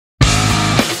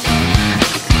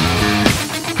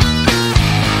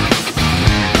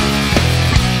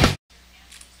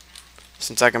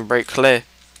Since I can break clay,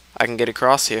 I can get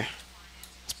across here.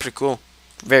 It's pretty cool.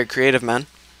 Very creative, man.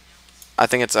 I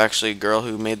think it's actually a girl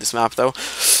who made this map, though.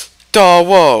 Duh,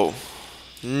 whoa.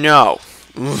 No.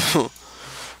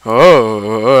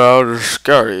 Oh, that was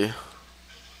scary.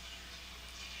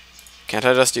 Can't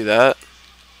I just do that?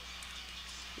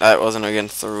 That wasn't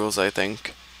against the rules, I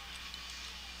think.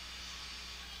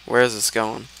 Where is this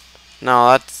going?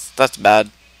 No, that's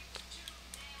bad.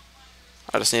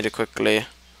 I just need to quickly...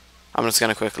 I'm just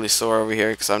gonna quickly soar over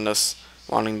here because I'm just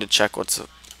wanting to check what's...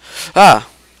 Ah!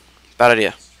 Bad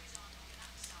idea.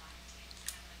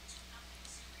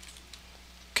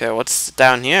 Okay, what's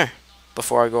down here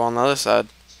before I go on the other side?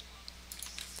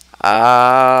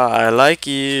 Ah, I like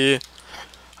you.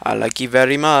 I like you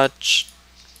very much.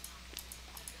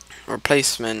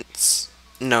 Replacements.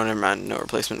 No, never mind. No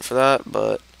replacement for that,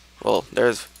 but... Well,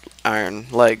 there's iron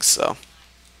legs, so...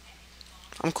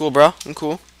 I'm cool, bro. I'm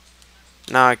cool.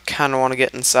 Now I kind of want to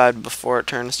get inside before it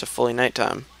turns to fully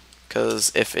nighttime.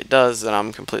 Because if it does, then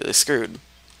I'm completely screwed.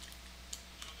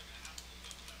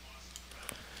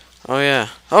 Oh, yeah.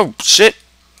 Oh, shit!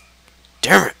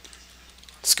 Damn it!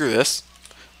 Screw this.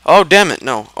 Oh, damn it,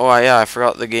 no. Oh, yeah, I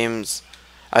forgot the game's...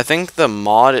 I think the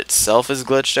mod itself is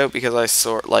glitched out because I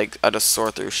just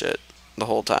sort through shit the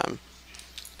whole time.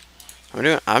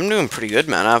 I'm doing pretty good,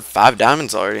 man. I have 5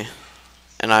 diamonds already.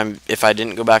 And if I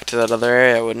didn't go back to that other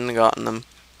area, I wouldn't have gotten them.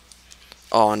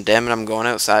 Oh, and damn it, I'm going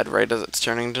outside right as it's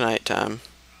turning to nighttime.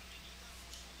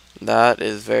 That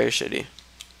is very shitty.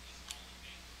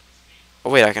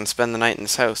 Oh, wait, I can spend the night in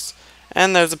this house.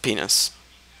 And there's a penis.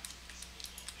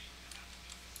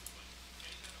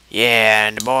 Yeah,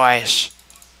 and the boys.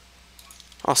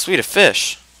 Oh, sweet, a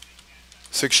fish.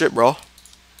 Sick shit, bro.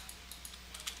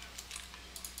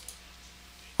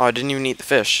 Oh, I didn't even eat the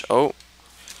fish. Oh.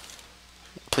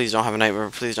 Please don't have a nightmare.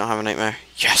 Please don't have a nightmare.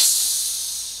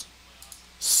 Yes!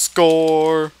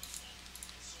 Score!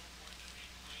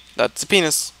 That's a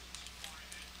penis.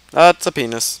 That's a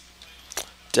penis.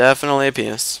 Definitely a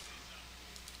penis.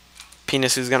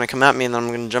 Penis who's gonna come at me and then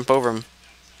I'm gonna jump over him.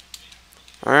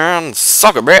 And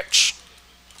suck a bitch!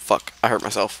 Fuck, I hurt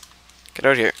myself. Get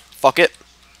out of here. Fuck it.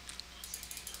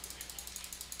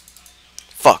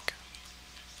 Fuck.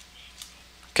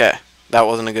 Okay, that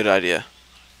wasn't a good idea.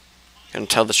 Gonna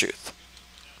tell the truth.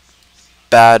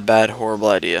 Bad, horrible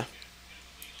idea.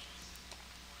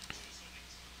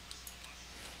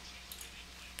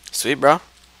 Sweet, bro.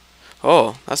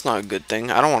 Oh, that's not a good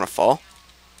thing. I don't want to fall.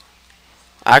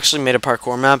 I actually made a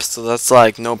parkour map, so that's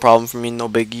like no problem for me, no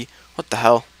biggie. What the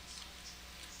hell?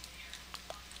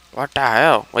 What the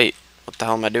hell? Wait, what the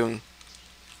hell am I doing?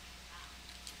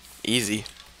 Easy.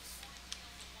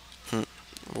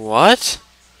 What?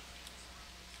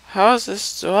 How is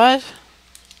this? What?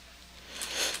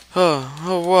 Oh,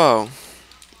 whoa.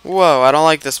 Whoa, I don't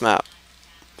like this map.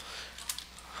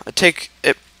 I take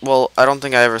it. Well, I don't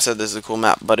think I ever said this is a cool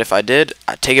map, but if I did,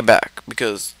 I take it back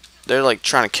because they're like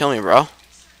trying to kill me, bro.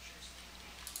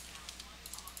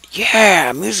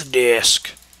 Yeah, music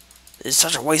disc. It's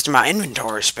such a waste of my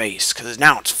inventory space because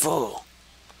now it's full.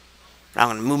 I'm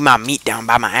gonna move my meat down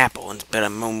by my apple instead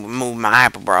of move my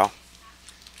apple, bro.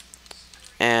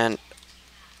 And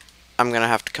I'm gonna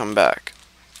have to come back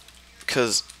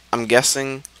because I'm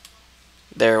guessing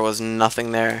there was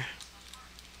nothing there.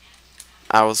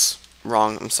 I was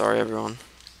wrong. I'm sorry, everyone.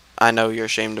 I know you're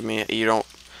ashamed of me. You don't,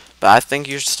 but I think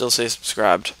you should still stay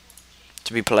subscribed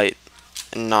to be polite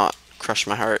and not crush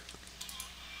my heart.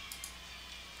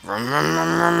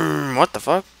 What the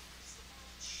fuck?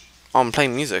 Oh, I'm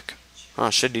playing music. Oh,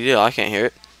 shitty deal. I can't hear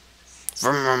it.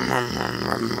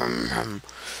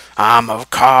 I'm a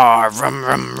car.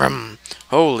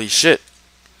 Holy shit.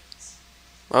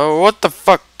 Oh, what the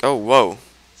fuck? Oh, whoa.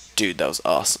 Dude, that was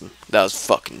awesome. That was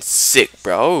fucking sick,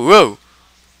 bro. Oh, whoa.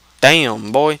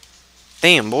 Damn, boy.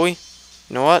 Damn, boy.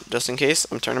 You know what? Just in case,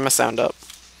 I'm turning my sound up.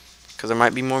 Because there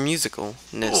might be more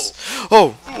musicalness.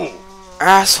 Oh!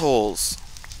 Assholes.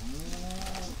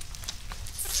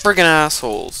 Friggin'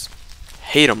 assholes.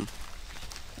 Hate them.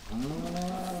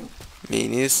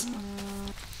 Meanies.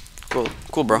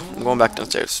 Cool, bro. I'm going back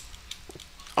downstairs.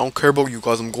 I don't care about you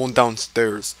guys. I'm going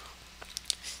downstairs.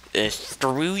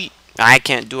 Screw you. I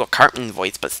can't do a Cartman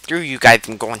voice, but screw you guys.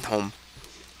 I'm going home.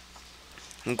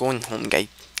 I'm going home, guys.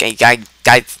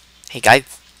 Guys. Hey, guys.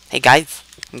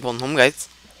 I'm going home, guys.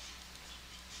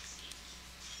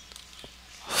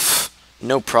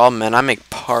 No problem, man. I make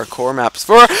parkour maps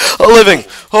for a living.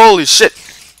 Holy shit.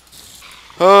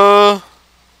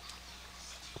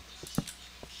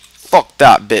 Fuck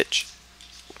that bitch.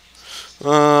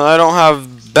 I don't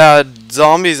have bad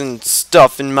zombies and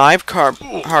stuff in my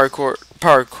hardcore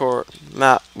parkour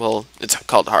map. Well, it's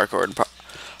called hardcore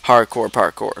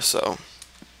parkour. So,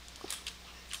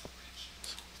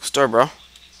 store, bro.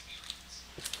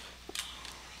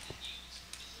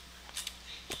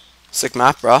 Sick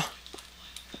map, bro.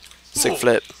 Sick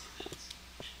flip.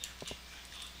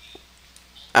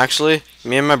 Actually,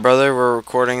 me and my brother were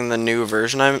recording the new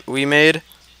version we made,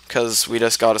 because we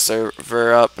just got a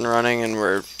server up and running, and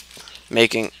we're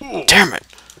making... Damn it!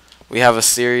 We have a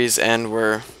series, and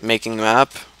we're making the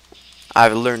map.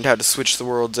 I've learned how to switch the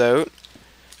worlds out,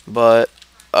 but,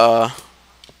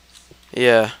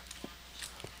 yeah.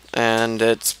 And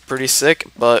it's pretty sick,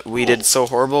 but we did so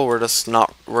horrible,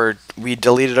 we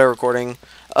deleted our recording,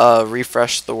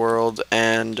 refreshed the world,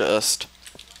 and just...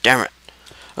 Damn it.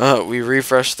 We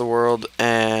refreshed the world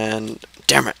and...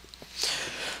 Damn it.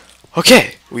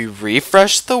 Okay, we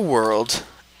refreshed the world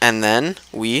and then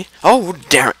we... Oh,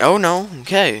 damn it. Oh, no.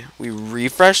 Okay, we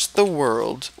refreshed the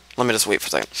world. Let me just wait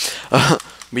for a second.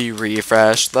 We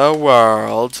refreshed the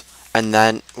world and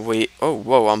then we... Oh,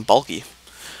 whoa, I'm bulky.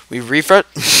 We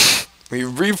we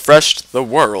refreshed the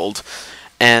world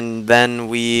and then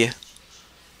we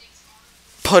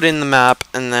put in the map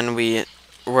and then we...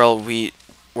 Well,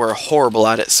 we're horrible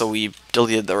at it, so we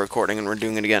deleted the recording and we're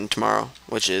doing it again tomorrow,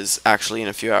 which is actually in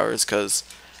a few hours, because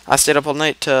I stayed up all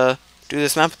night to do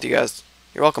this map with you guys.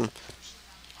 You're welcome.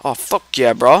 Oh, fuck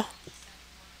yeah, bro.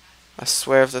 I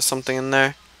swear if there's something in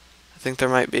there, I think there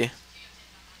might be.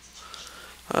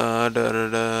 No,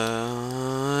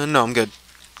 I'm good.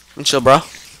 I'm chill, bro.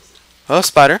 Oh,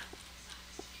 spider.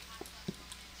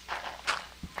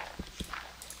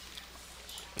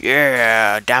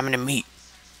 Yeah, diamond and meat.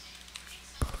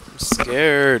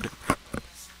 Scared.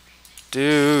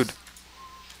 Dude.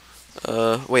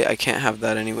 Wait, I can't have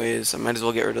that anyways. I might as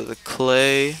well get rid of the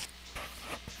clay.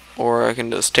 Or I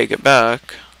can just take it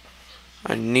back.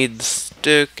 I need the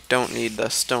stick. Don't need the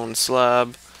stone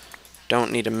slab.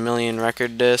 Don't need a million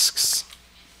record discs.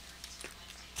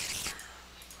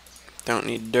 Don't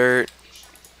need dirt.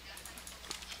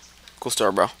 Cool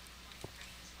star, bro.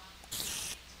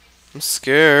 I'm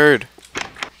scared.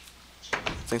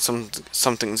 I think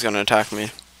something's gonna attack me.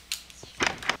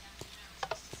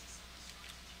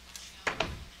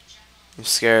 I'm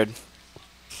scared.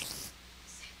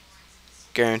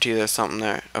 Guarantee there's something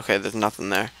there. Okay, there's nothing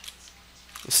there.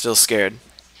 I'm still scared.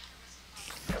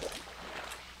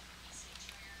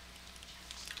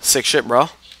 Sick shit, bro.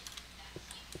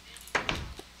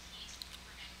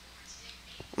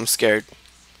 I'm scared.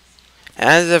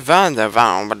 As a van the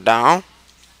van but down.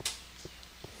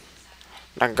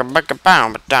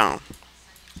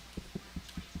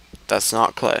 That's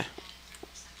not clay.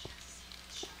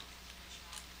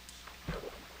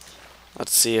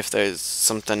 Let's see if there's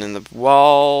something in the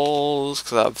walls,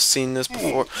 because I've seen this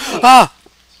before. Ah!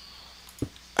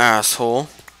 Asshole.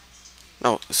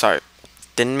 No, sorry.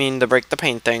 Didn't mean to break the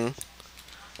painting.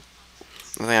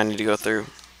 I think I need to go through.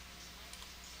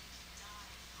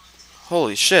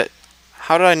 Holy shit.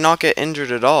 How did I not get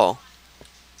injured at all?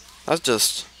 That's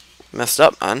just messed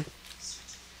up, man.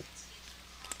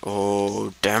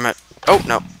 Oh, damn it. Oh,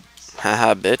 no.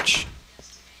 Haha, bitch.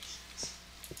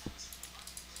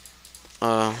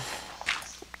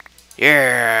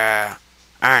 Yeah.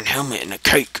 Iron helmet and a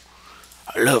cake.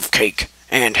 I love cake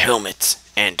and helmets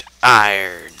and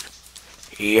iron.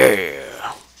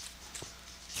 Yeah.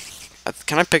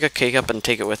 Can I pick a cake up and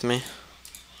take it with me?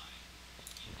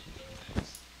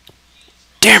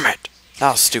 Damn it!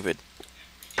 That was stupid.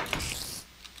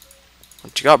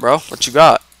 What you got, bro? What you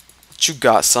got? What you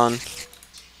got, son?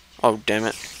 Oh, damn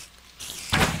it.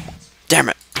 Damn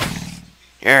it.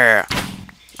 Yeah.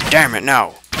 Damn it,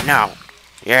 no. No.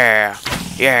 Yeah.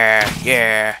 Yeah.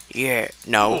 Yeah. Yeah.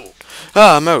 No.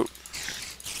 Ah, I'm out.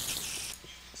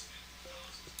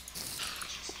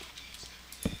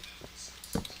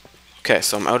 Okay,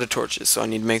 so I'm out of torches, so I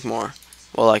need to make more.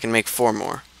 Well, I can make 4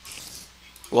 more.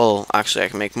 Well, actually, I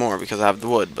can make more because I have the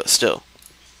wood, but still.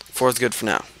 4 is good for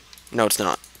now. No, it's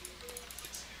not.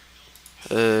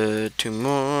 2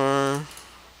 more.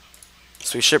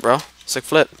 Sweet shit, bro. Sick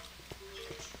flip.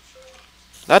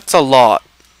 That's a lot.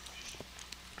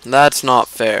 That's not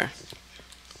fair.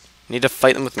 Need to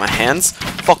fight them with my hands?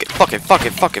 Fuck it, fuck it, fuck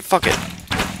it, fuck it, fuck it.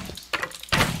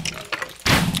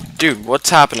 Dude, what's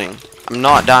happening? I'm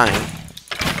not dying.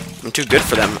 I'm too good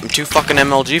for them. I'm too fucking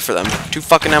MLG for them. Too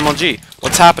fucking MLG.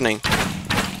 What's happening?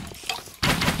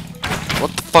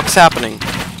 What the fuck's happening?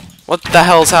 What the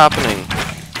hell's happening?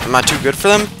 Am I too good for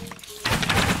them?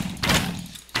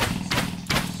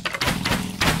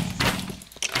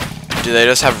 Do they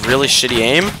just have really shitty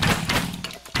aim?